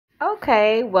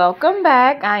Okay, welcome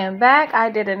back. I am back. I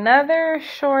did another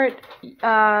short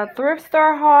thrift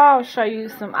store haul. I'll show you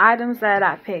some items that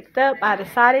I picked up. I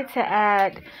decided to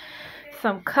add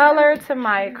some color to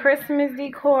my Christmas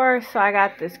decor. So I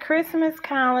got this Christmas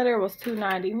calendar. It was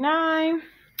 $2.99.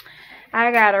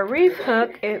 I got a wreath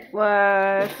hook. It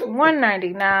was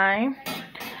 $1.99.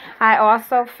 I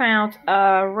also found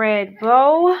a red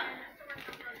bow.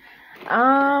 It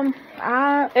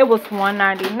was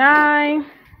 $1.99.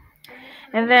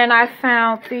 And then I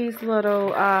found these little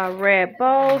red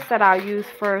bowls that I'll use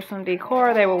for some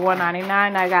decor. They were $1.99.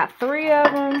 I got 3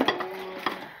 of them.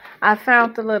 I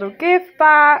found the little gift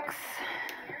box.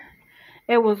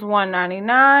 It was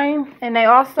 $1.99. And they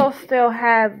also still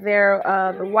have their,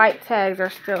 the white tags are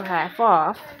still half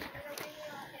off.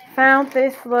 Found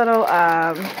this little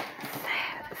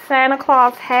Santa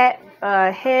Claus hat,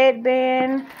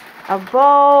 headband, a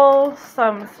bowl,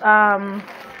 some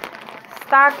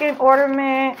stocking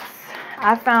ornaments.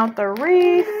 I found the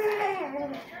wreath,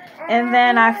 and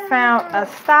then I found a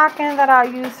stocking that I'll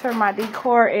use for my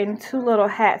decor, and 2 little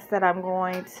hats that I'm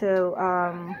going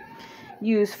to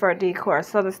use for decor.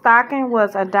 So the stocking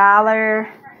was $1,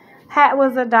 hat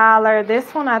was $1.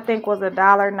 This one I think was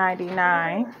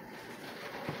 $1.99.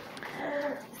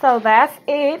 So that's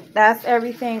it. That's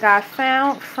everything I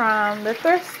found from the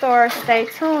thrift store. Stay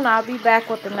tuned. I'll be back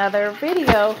with another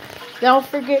video. Don't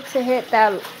forget to hit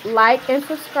that like and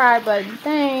subscribe button.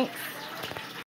 Thanks.